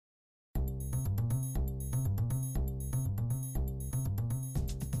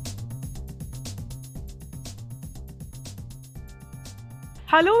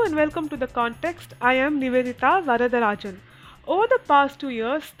Hello and welcome to The Context. I am Nivedita Varadarajan. Over the past 2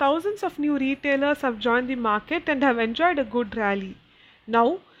 years, thousands of new retailers have joined the market and have enjoyed a good rally.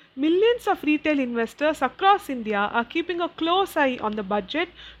 Now, millions of retail investors across India are keeping a close eye on the budget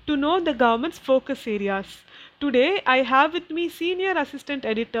to know the government's focus areas. Today, I have with me Senior Assistant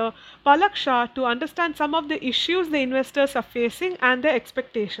Editor Palak Shah to understand some of the issues the investors are facing and their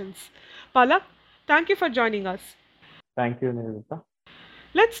expectations. Palak, thank you for joining us. Thank you, Nirvita.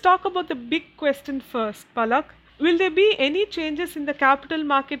 Let's talk about the big question first, Palak. Will there be any changes in the capital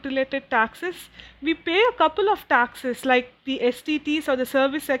market related taxes? We pay a couple of taxes like the STTs or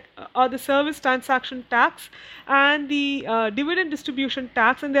the service transaction tax and the dividend distribution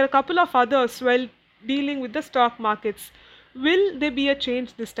tax, and there are a couple of others while dealing with the stock markets. Will there be a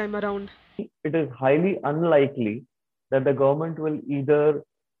change this time around? It is highly unlikely that the government will either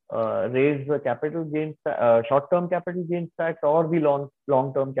raise the short-term capital gains tax or the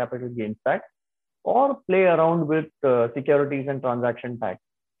long-term capital gains tax, or play around with securities and transaction tax.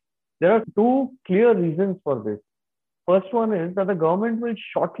 There are two clear reasons for this. First one is that the government will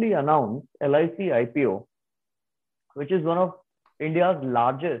shortly announce LIC IPO, which is one of India's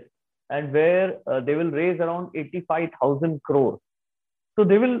largest, and where they will raise around 85,000 crores. So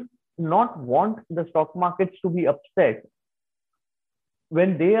they will not want the stock markets to be upset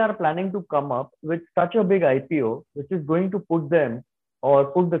when they are planning to come up with such a big IPO, which is going to put them or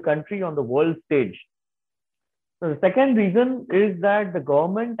put the country on the world stage. So the second reason is that the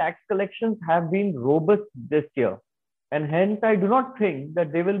government tax collections have been robust this year. And hence, I do not think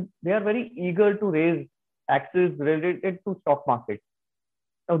that they are very eager to raise taxes related to stock markets.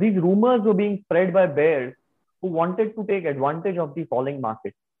 Now, these rumors were being spread by bears who wanted to take advantage of the falling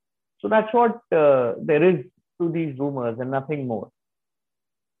market. So that's what there is to these rumors and nothing more.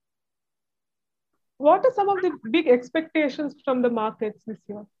 What are some of the big expectations from the markets this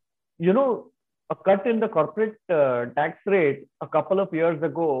year? A cut in the corporate tax rate a couple of years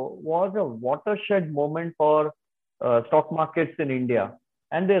ago was a watershed moment for stock markets in India,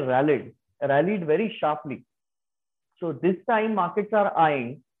 and they rallied very sharply. So this time markets are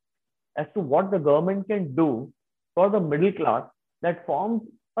eyeing as to what the government can do for the middle class that forms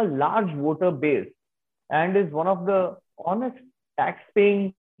a large voter base and is one of the honest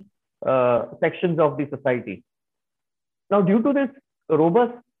tax-paying sections of the society. Now, due to this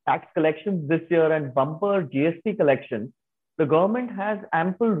robust tax collections this year and bumper GST collections, the government has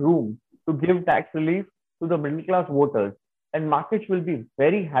ample room to give tax relief to the middle class voters, and markets will be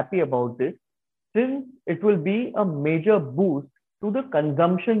very happy about this since it will be a major boost to the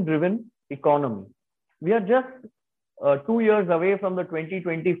consumption driven economy. We are just 2 years away from the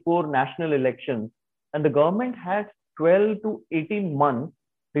 2024 national elections, and the government has 12 to 18 months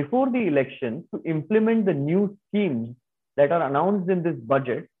before the election to implement the new schemes that are announced in this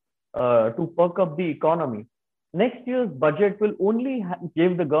budget to perk up the economy. Next year's budget will only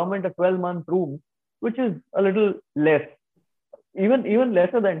give the government a 12-month room, which is a little less, even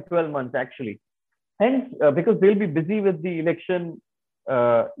lesser than 12 months actually. Hence, because they'll be busy with the election,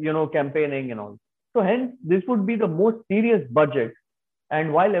 campaigning and all. So hence, this would be the most serious budget.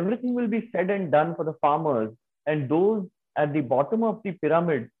 And while everything will be said and done for the farmers and those at the bottom of the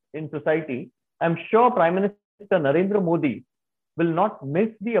pyramid in society, I'm sure Prime Minister Narendra Modi will not miss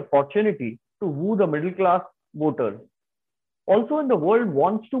the opportunity to woo the middle class voters. Also, when the world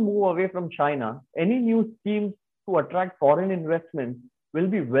wants to move away from China, any new schemes to attract foreign investments will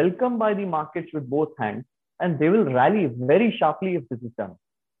be welcomed by the markets with both hands, and they will rally very sharply if this is done.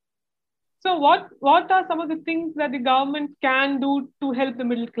 So what are some of the things that the government can do to help the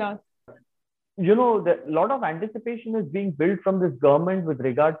middle class? A lot of anticipation is being built from this government with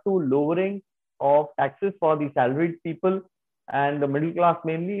regard to lowering of taxes for the salaried people and the middle class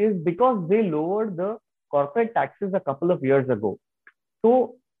mainly, is because they lowered the corporate taxes a couple of years ago.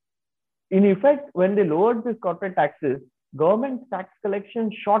 So in effect, when they lowered these corporate taxes, government tax collection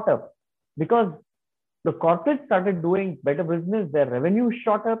shot up because the corporates started doing better business, their revenue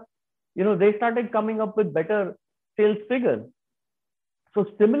shot up, they started coming up with better sales figures. So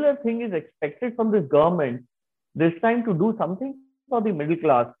similar thing is expected from this government this time to do something for the middle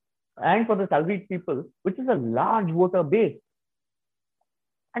class and for the salaried people, which is a large voter base.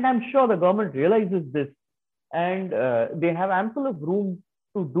 And I'm sure the government realizes this, and they have ample of room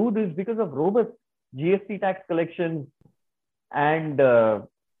to do this because of robust GST tax collections and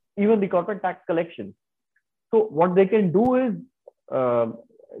even the corporate tax collections. So what they can do is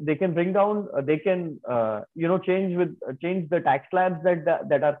they can bring down, they can change the tax slabs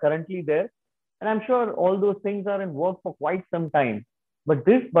that are currently there, and I'm sure all those things are in work for quite some time. But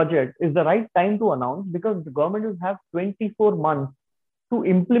this budget is the right time to announce because the government will have 24 months to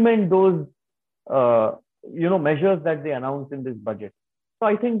implement those uh, measures that they announced in this budget. So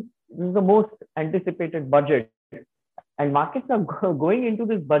I think this is the most anticipated budget, and markets are going into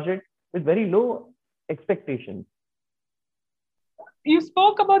this budget with very low expectations. You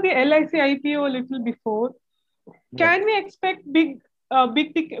spoke about the LIC IPO a little before. Yeah. Can we expect big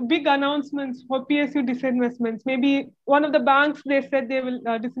announcements for PSU disinvestments? Maybe one of the banks they said they will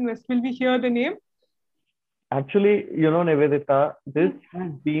disinvest. Will we hear the name? Actually, Nivedita, this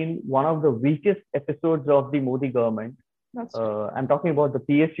has been one of the weakest episodes of the Modi government. That's right. I'm talking about the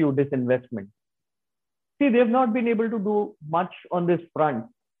PSU disinvestment. See, they've not been able to do much on this front.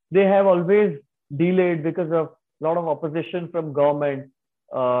 They have always delayed because of a lot of opposition from government,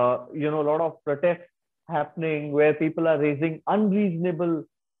 a lot of protests happening where people are raising unreasonable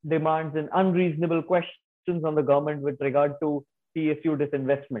demands and unreasonable questions on the government with regard to PSU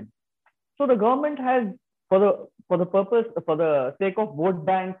disinvestment. So the government has, for the sake of vote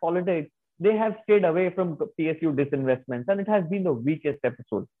bank politics, they have stayed away from PSU disinvestments, and it has been the weakest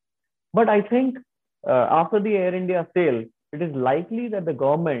episode. But I think after the Air India sale, it is likely that the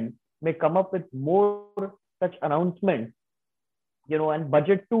government may come up with more such announcements, and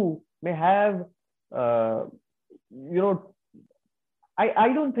budget two may have, uh, you know,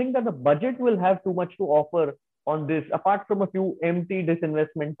 I don't think that the budget will have too much to offer on this, apart from a few empty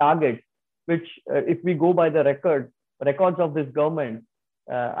disinvestment targets, which, if we go by the records of this government,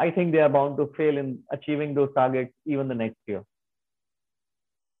 I think they are bound to fail in achieving those targets even the next year.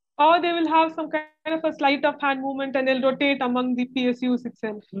 Or they will have some kind of a sleight of hand movement and they'll rotate among the PSUs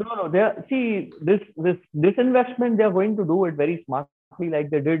itself. No, no. They are, see, this investment they are going to do it very smartly, like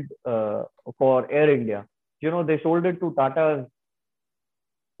they did for Air India. They sold it to Tata's.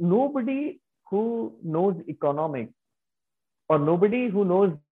 Nobody who knows economics or nobody who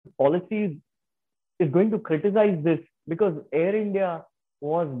knows policies is going to criticize this, because Air India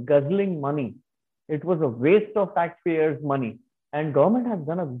was guzzling money. It was a waste of taxpayers' money, and government has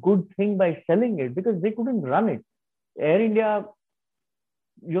done a good thing by selling it because they couldn't run it. Air India,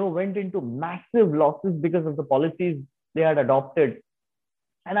 went into massive losses because of the policies they had adopted,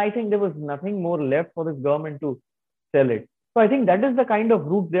 and I think there was nothing more left for this government to sell it. So I think that is the kind of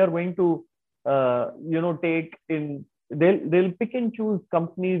route they are going to, take in. They'll pick and choose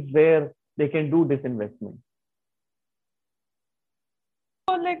companies where they can do this investment.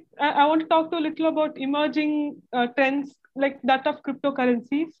 So, like, I want to talk to a little about emerging trends like that of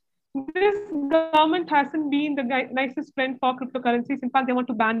cryptocurrencies. This government hasn't been the nicest friend for cryptocurrencies. In fact, they want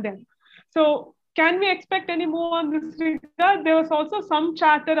to ban them. So, can we expect any move on this regard? There was also some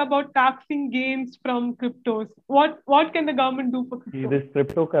chatter about taxing gains from cryptos. What can the government do for See, crypto? this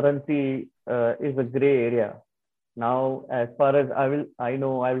cryptocurrency is a gray area. Now, as far as I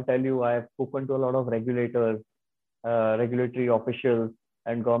know, I will tell you, I have spoken to a lot of regulators, regulatory officials,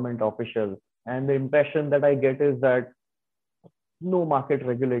 and government officials. And the impression that I get is that no market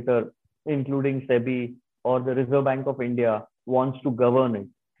regulator, including SEBI or the Reserve Bank of India, wants to govern it.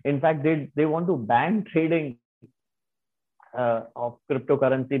 In fact, they want to ban trading of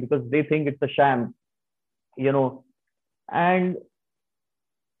cryptocurrency because they think it's a sham, you know, and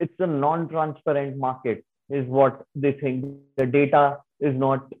it's a non-transparent market, is what they think. The data is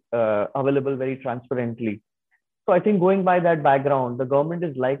not available very transparently. So I think going by that background, the government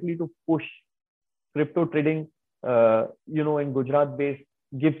is likely to push crypto trading, in Gujarat-based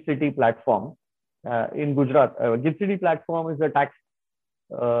Gift City platform. In Gujarat, Gift City platform is a tax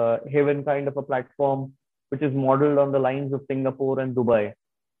haven kind of a platform which is modeled on the lines of Singapore and Dubai.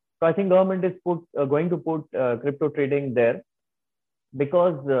 So I think government is going to put crypto trading there,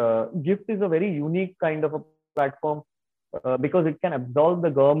 because Gift is a very unique kind of a platform, because it can absolve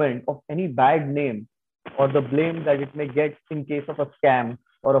the government of any bad name or the blame that it may get in case of a scam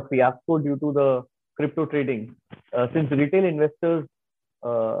or a fiasco due to the crypto trading. Since retail investors'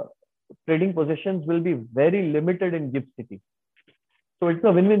 uh, trading positions will be very limited in Gift City. So it's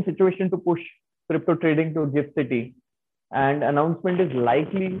a win-win situation to push crypto trading to Gift City, and announcement is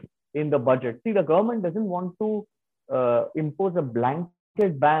likely in the budget. See, the government doesn't want to impose a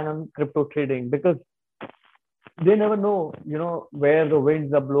blanket ban on crypto trading, because they never know, where the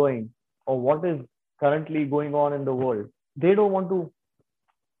winds are blowing or what is currently going on in the world. They don't want to,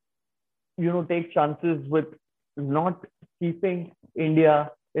 take chances with not keeping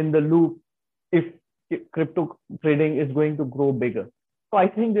India in the loop if crypto trading is going to grow bigger. So I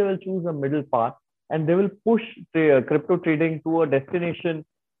think they will choose a middle path, and they will push the crypto trading to a destination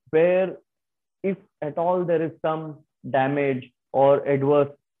where, if at all there is some damage or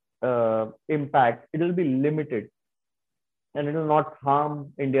adverse impact, it will be limited and it will not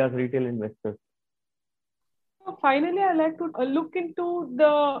harm India's retail investors. So finally, I'd like to look into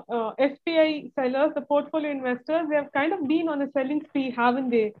the FPI sellers, the portfolio investors. They have kind of been on a selling spree, haven't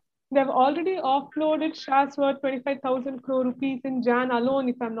they? They've already offloaded Shah's worth 25,000 crore rupees in Jan alone,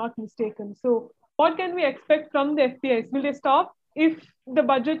 if I'm not mistaken. So, what can we expect from the FPIs? Will they stop if the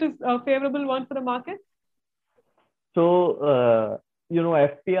budget is a favorable one for the market? So,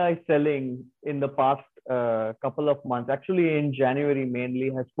 FPI selling in the past couple of months, actually in January mainly,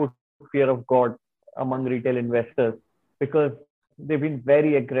 has put fear of God among retail investors because they've been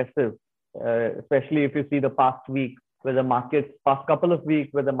very aggressive, especially if you see the past week where the markets, past couple of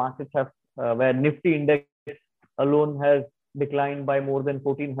weeks where the markets have, where Nifty index alone has declined by more than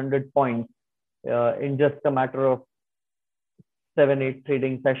 1,400 points in just a matter of 7, 8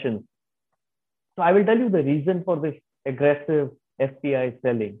 trading sessions. So I will tell you the reason for this aggressive FPI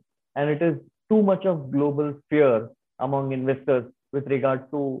selling, and it is too much of global fear among investors with regard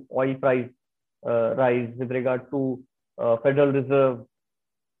to oil price rise, with regard to Federal Reserve,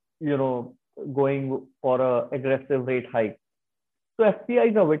 you know, going for a aggressive rate hike. So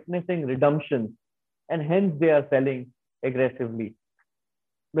FPIs are witnessing redemptions, and hence they are selling aggressively.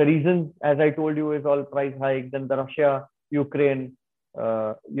 The reason, as I told you, is all price hike, then the Russia Ukraine,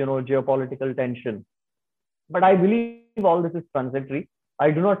 geopolitical tension. But I believe all this is transitory.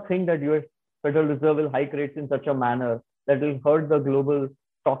 I do not think that US Federal Reserve will hike rates in such a manner that will hurt the global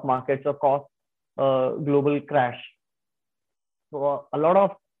stock markets or cause a global crash. So a lot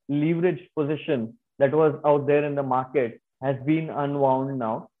of leverage position that was out there in the market has been unwound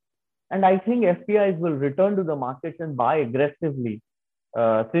now. And I think FPIs will return to the markets and buy aggressively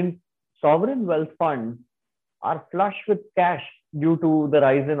since sovereign wealth funds are flush with cash due to the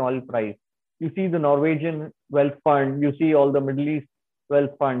rise in oil price. You see the Norwegian wealth fund, you see all the Middle East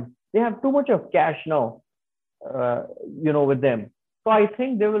wealth funds. They have too much of cash now, with them. So I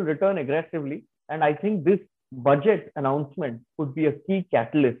think they will return aggressively, and I think this budget announcement could be a key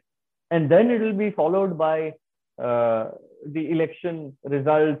catalyst. And then it will be followed by the election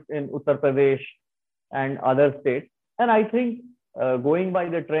results in Uttar Pradesh and other states. And I think going by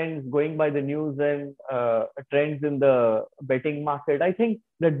the trends, going by the news and trends in the betting market, I think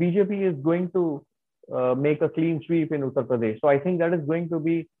that BJP is going to make a clean sweep in Uttar Pradesh. So I think that is going to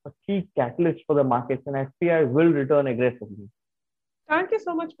be a key catalyst for the markets, and FPI will return aggressively. Thank you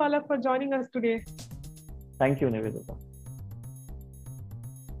so much, Palak, for joining us today. Thank you, Nivedita.